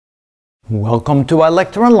Welcome to our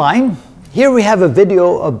lecture online. Here we have a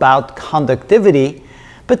video about conductivity,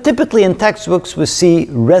 but typically in textbooks we see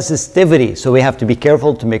resistivity, so we have to be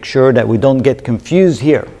careful to make sure that we don't get confused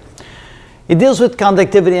here. It deals with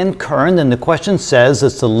conductivity and current, and the question says a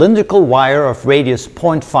cylindrical wire of radius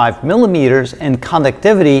 0.5 millimeters and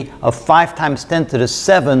conductivity of 5 ×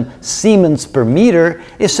 10⁷ Siemens per meter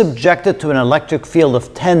is subjected to an electric field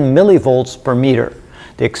of 10 millivolts per meter.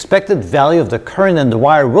 The expected value of the current in the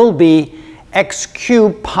wire will be x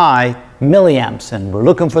cubed pi milliamps, and we're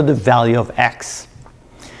looking for the value of x.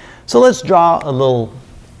 So let's draw a little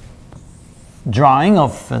drawing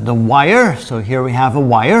of the wire. So here we have a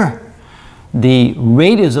wire. The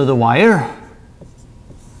radius of the wire,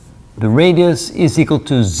 the radius is equal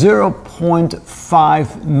to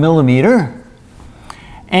 0.5 millimeter.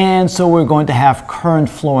 And so we're going to have current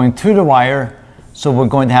flowing through the wire. So we're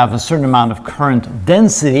going to have a certain amount of current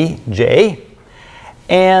density, J.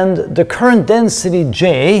 And the current density,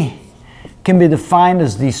 J, can be defined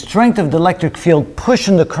as the strength of the electric field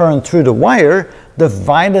pushing the current through the wire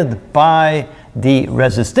divided by the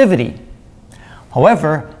resistivity.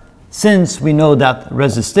 However, since we know that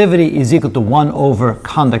resistivity is equal to 1 over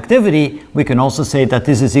conductivity, we can also say that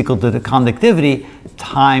this is equal to the conductivity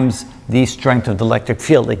times the strength of the electric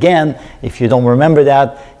field. Again, if you don't remember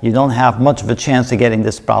that, you don't have much of a chance of getting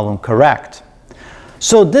this problem correct.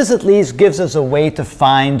 So this at least gives us a way to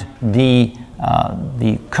find the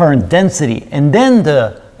current density. And then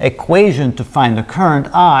the equation to find the current,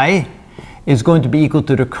 I, is going to be equal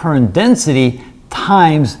to the current density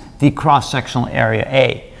times the cross-sectional area,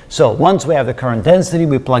 A. So once we have the current density,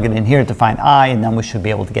 we plug it in here to find I, and then we should be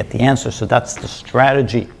able to get the answer. So that's the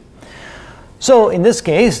strategy. So in this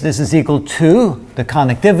case, this is equal to the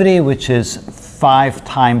conductivity, which is 5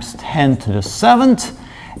 × 10⁷,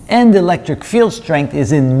 and the electric field strength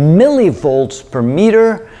is in millivolts per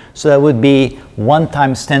meter. So that would be 1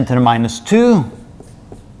 × 10⁻²,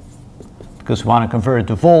 because we want to convert it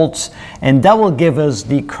to volts, and that will give us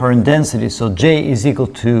the current density. So J is equal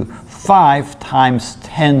to 5 ×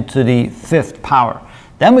 10⁵ power.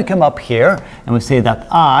 Then we come up here and we say that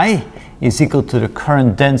I is equal to the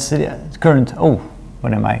current density,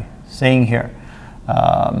 what am I saying here?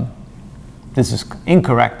 This is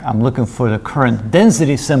incorrect. I'm looking for the current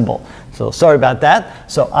density symbol. So sorry about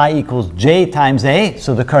that. So I equals J times A.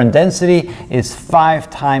 So the current density is 5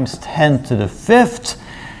 × 10⁵.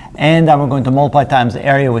 And then we're going to multiply times the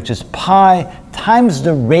area, which is pi, times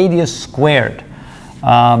the radius squared.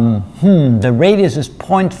 The radius is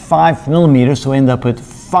 0.5 millimeters, so we end up with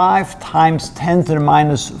 5 ×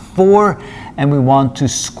 10⁻⁴, and we want to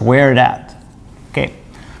square that. Okay,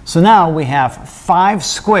 so now we have 5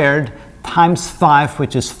 squared times 5,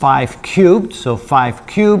 which is 5 cubed, so 5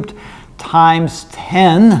 cubed times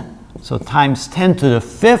 10, so times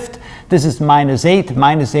 10⁵. This is -8,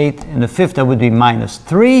 -8 in the fifth, that would be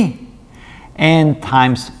 -3, and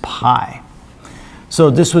times pi. So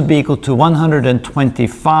this would be equal to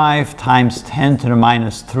 125 ×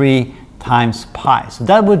 10⁻³ times pi. So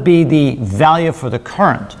that would be the value for the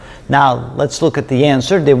current. Now let's look at the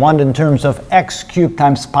answer. They want in terms of x cubed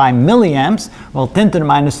times pi milliamps. Well,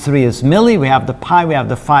 10⁻³ is milli. We have the pi, we have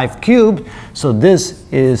the 5 cubed. So this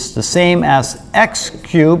is the same as x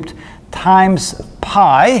cubed times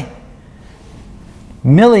pi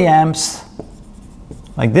milliamps,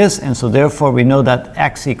 like this. And so therefore we know that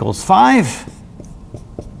x equals 5.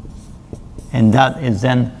 And that is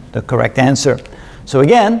then the correct answer. So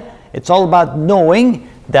again, it's all about knowing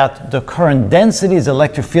that the current density is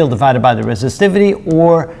electric field divided by the resistivity,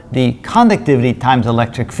 or the conductivity times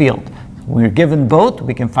electric field. We're given both.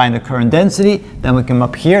 We can find the current density. Then we come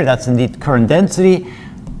up here. That's indeed current density.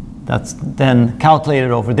 That's then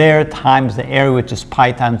calculated over there times the area, which is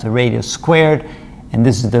pi times the radius squared. And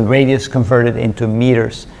this is the radius converted into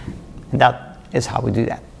meters. And that is how we do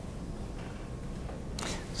that.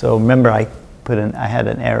 So remember, I had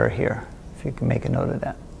an error here, if you can make a note of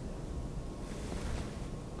that,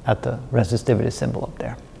 at the resistivity symbol up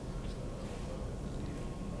there.